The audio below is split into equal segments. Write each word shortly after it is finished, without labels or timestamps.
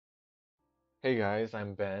Hey guys,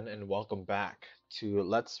 I'm Ben, and welcome back to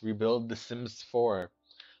Let's Rebuild The Sims 4.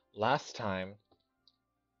 Last time,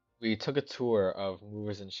 we took a tour of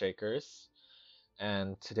Movers and Shakers,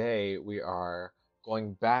 and today we are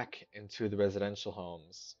going back into the residential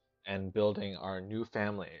homes and building our new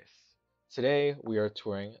families. Today, we are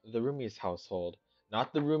touring the Roomies household,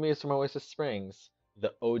 not the Roomies from Oasis Springs,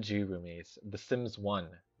 the OG Roomies, the Sims 1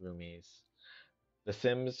 Roomies, the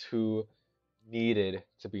Sims who needed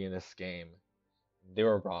to be in this game. They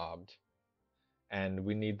were robbed and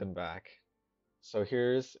we need them back. So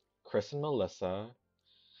here's Chris and Melissa,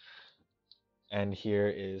 and here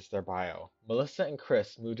is their bio. Melissa and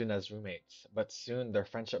Chris moved in as roommates, but soon their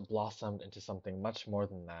friendship blossomed into something much more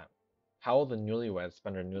than that. How will the newlyweds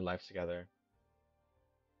spend their new life together?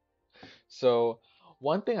 So,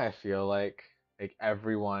 one thing I feel like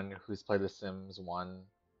everyone who's played The Sims 1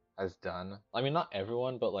 has done. I mean, not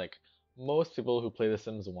everyone, but like most people who play The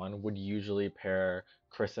Sims 1 would usually pair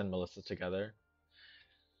Chris and Melissa together.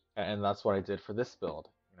 And that's what I did for this build,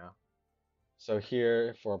 you know. So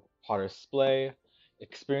here for Potter's Splay,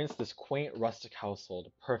 experience this quaint rustic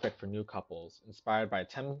household perfect for new couples, inspired by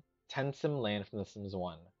Tensim Lane from The Sims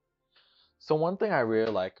 1. So one thing I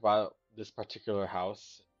really like about this particular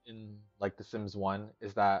house in like The Sims 1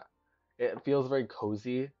 is that it feels very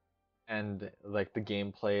cozy and like the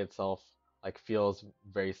gameplay itself like feels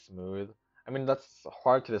very smooth. I mean that's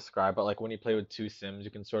hard to describe, but like when you play with two Sims, you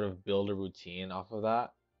can sort of build a routine off of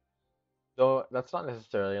that. Though that's not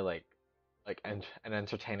necessarily an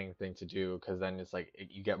entertaining thing to do because then it's like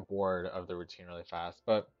you get bored of the routine really fast.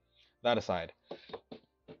 But that aside,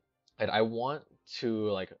 and I want to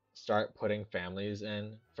like start putting families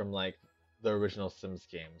in from like the original Sims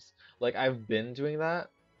games. Like I've been doing that.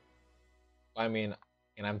 I mean,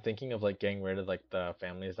 and I'm thinking of like getting rid of like the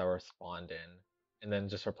families that were spawned in and then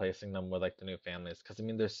just replacing them with like the new families. Because I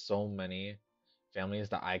mean, there's so many families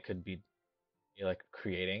that I could be like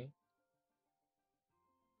creating,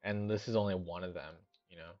 and this is only one of them,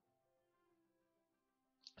 you know.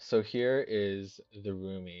 So here is the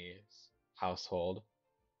Roomies household.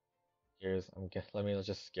 Let me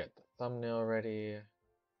just get the thumbnail ready.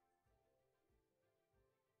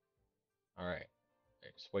 All right,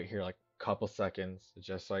 just wait here like a couple seconds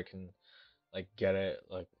just so I can like get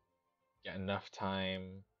enough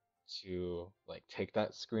time to like take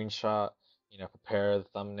that screenshot, prepare the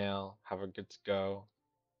thumbnail, have it good to go.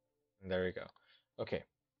 And there we go. Okay.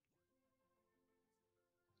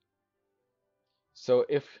 So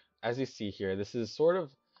if as you see here, this is sort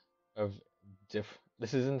of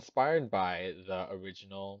this is inspired by the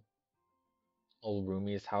original old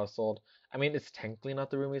Roomies household. I mean, it's technically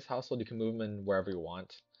not the Roomies household. You can move them in wherever you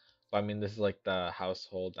want. But I mean, this is like the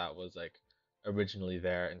household that was like originally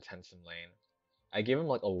there in Tenson Lane. I gave him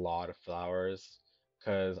like a lot of flowers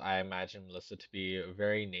because I imagine Melissa to be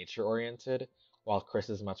very nature oriented, while Chris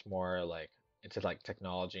is much more like into like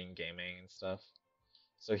technology and gaming and stuff.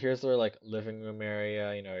 So here's their like living room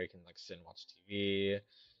area, you can like sit and watch TV.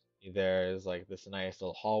 There's like this nice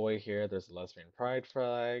little hallway here. There's a lesbian pride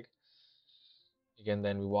flag. Again,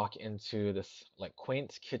 then we walk into this like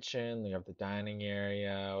quaint kitchen. We have the dining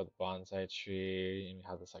area with a bonsai tree, and we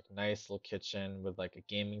have this like nice little kitchen with like a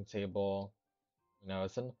gaming table.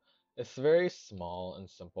 It's very small and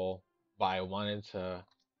simple, but I wanted to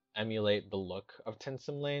emulate the look of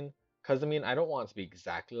Tensim Lane. Cause I mean I don't want it to be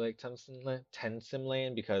exactly like Tensim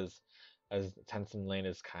Lane because as Tensim Lane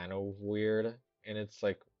is kind of weird in its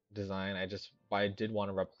like design. But I did want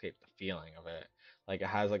to replicate the feeling of it. Like it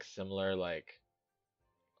has like similar like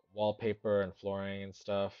wallpaper and flooring and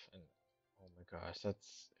stuff. And oh my gosh,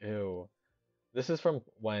 that's ew. This is from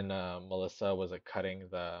when Melissa was like cutting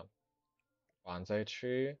the bonsai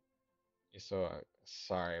tree. So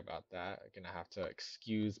sorry about that. I'm gonna have to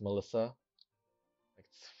excuse Melissa. Like,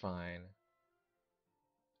 it's fine.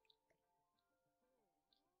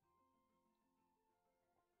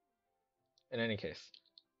 In any case,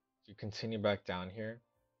 if you continue back down here.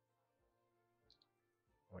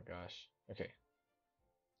 Oh my gosh. Okay.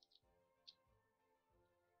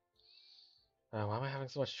 Why am I having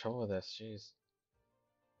so much trouble with this? Jeez.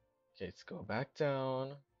 Okay, let's go back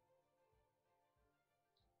down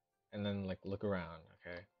and then like look around.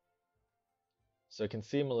 Okay. So you can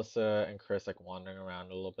see Melissa and Chris like wandering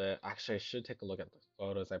around a little bit. Actually, I should take a look at the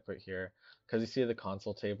photos I put here because you see the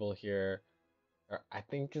console table here. Or I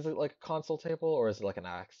think is it like a console table or is it like an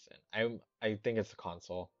accent? I think it's a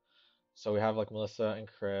console. So we have like Melissa and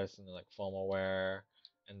Chris and then like FOMO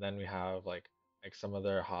and then we have like some of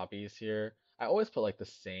their hobbies here. I always put like the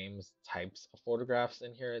same types of photographs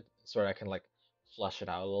in here so that I can like flush it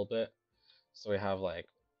out a little bit. So we have like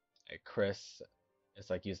Chris It's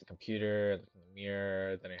like use the computer, the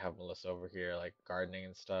mirror. Then you have Melissa over here like gardening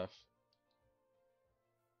and stuff.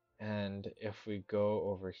 And if we go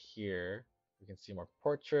over here, we can see more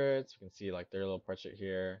portraits. We can see like their little portrait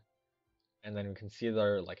here. And then we can see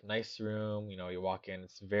their like nice room. You know, you walk in,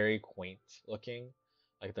 it's very quaint looking,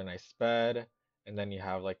 like their nice bed. And then you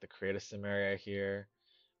have like the create a sim area here.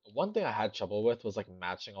 One thing I had trouble with was like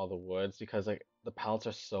matching all the woods because like the palettes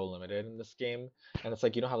are so limited in this game, and it's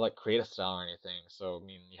like you don't have like create a style or anything. So I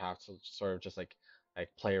mean, you have to sort of just like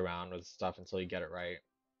play around with stuff until you get it right.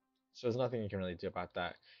 So there's nothing you can really do about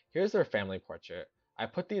that. Here's their family portrait. I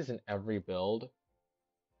put these in every build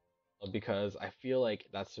because I feel like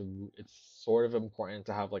it's sort of important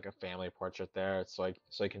to have like a family portrait there so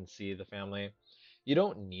I can see the family. You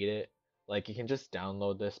don't need it. Like you can just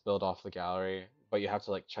download this build off the gallery, but you have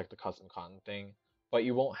to like check the custom content thing. But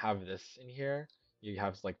you won't have this in here. You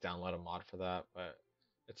have to like download a mod for that, but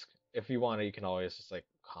it's if you want it, you can always just like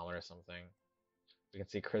comment or something. We can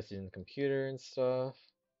see Chrissy's computer and stuff.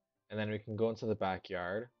 And then we can go into the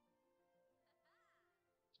backyard.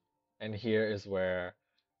 And here is where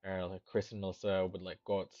like Chris and Melissa would like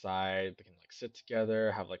go outside. They can like sit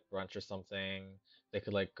together, have like brunch or something. They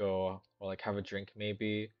could like go or like have a drink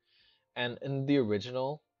maybe. And in the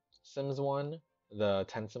original Sims one, the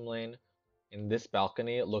 10 sim lane, in this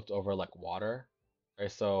balcony it looked over like water.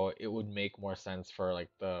 Right? So it would make more sense for like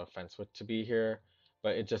the fence wood to be here,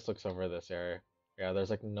 but it just looks over this area. Yeah, there's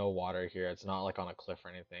like no water here. It's not like on a cliff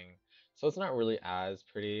or anything. So it's not really as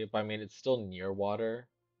pretty, but I mean it's still near water,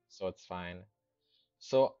 so it's fine.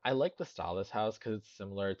 So I like the style of this house because it's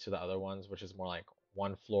similar to the other ones, which is more like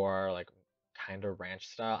one floor, like kind of ranch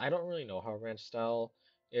style. I don't really know how ranch style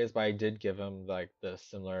is, but I did give him like the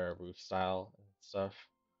similar roof style and stuff.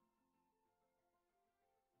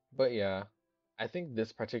 But yeah, I think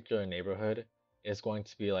this particular neighborhood is going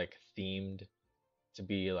to be like themed to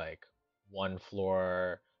be like one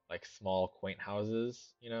floor, like small quaint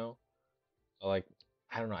houses, you know? Like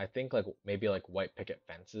I don't know, I think like maybe like white picket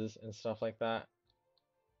fences and stuff like that.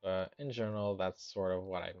 But in general, that's sort of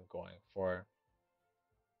what I'm going for.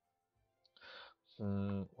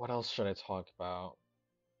 What else should I talk about?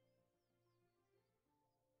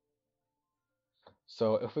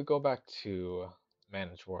 So if we go back to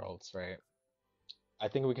manage worlds, right? I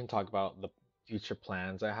think we can talk about the future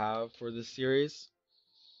plans I have for this series.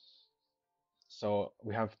 So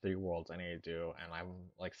we have 3 worlds I need to do, and I'm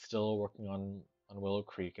like still working on Willow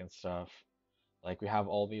Creek and stuff. Like we have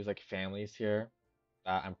all these like families here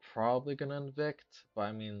that I'm probably gonna evict, but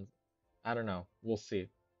I mean, I don't know. We'll see.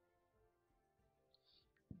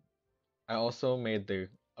 I also made the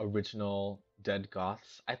original Dead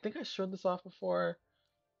Goths. I think I showed this off before,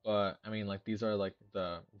 but I mean, like, these are like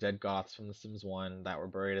the Dead Goths from The Sims 1 that were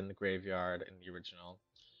buried in the graveyard in the original.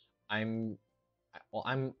 I'm, well,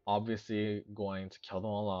 I'm obviously going to kill them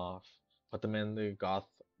all off, put them in the Goth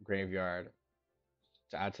graveyard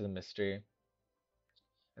to add to the mystery.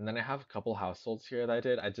 And then I have a couple households here that I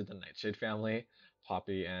did. I did the Nightshade family,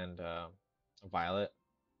 Poppy and Violet.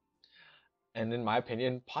 And in my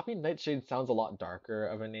opinion, Poppy Nightshade sounds a lot darker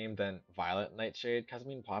of a name than Violet Nightshade, because I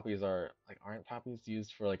mean poppies are like aren't poppies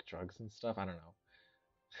used for like drugs and stuff? I don't know.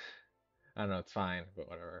 I don't know, it's fine, but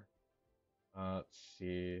whatever. Let's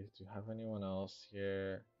see. Do you have anyone else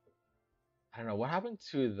here? I don't know. What happened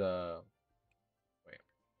to the wait.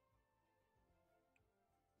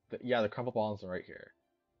 Yeah, the crumple balls are right here.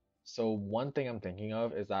 So one thing I'm thinking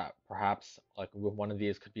of is that perhaps like one of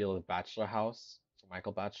these could be a bachelor house for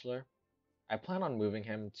Michael Bachelor. I plan on moving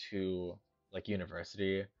him to like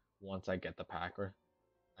university once I get the pack or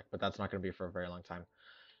like, but that's not gonna be for a very long time.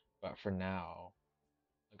 But for now,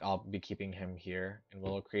 like I'll be keeping him here in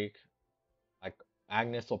Willow Creek. Like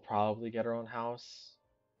Agnes will probably get her own house.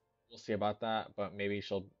 We'll see about that, but maybe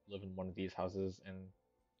she'll live in one of these houses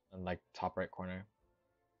in like top right corner.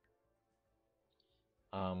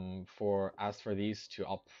 For as for these two,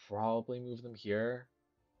 I'll probably move them here.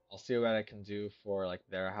 I'll see what I can do for like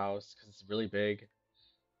their house because it's really big,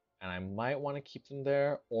 and I might want to keep them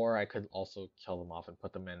there, or I could also kill them off and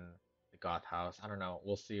put them in the goth house. I don't know.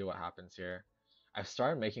 We'll see what happens here. I've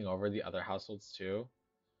started making over the other households too,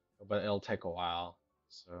 but it'll take a while.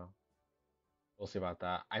 So we'll see about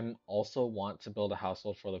that. I also want to build a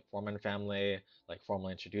household for the Foreman family, like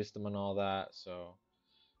formally introduce them and all that. So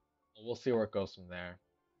we'll see where it goes from there.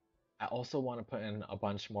 I also want to put in a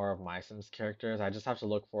bunch more of My Sims characters. I just have to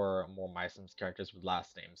look for more My Sims characters with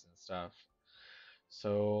last names and stuff.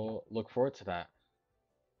 So look forward to that.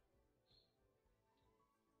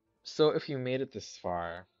 So if you made it this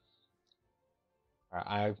far,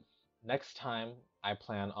 I next time I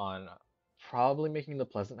plan on probably making the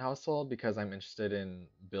Pleasant household because I'm interested in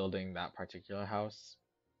building that particular house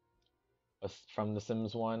from The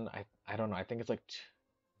Sims 1. I don't know. I think it's like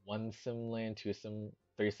one sim lane, two sim,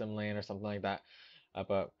 three sim lane, or something like that.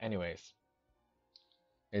 But anyways,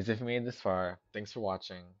 as if you made this far, thanks for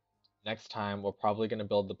watching. Next time, we're probably gonna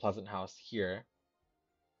build the Pleasant house here,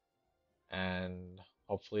 and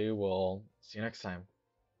hopefully we'll see you next time.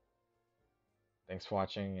 Thanks for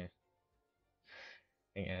watching,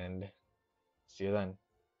 and see you then.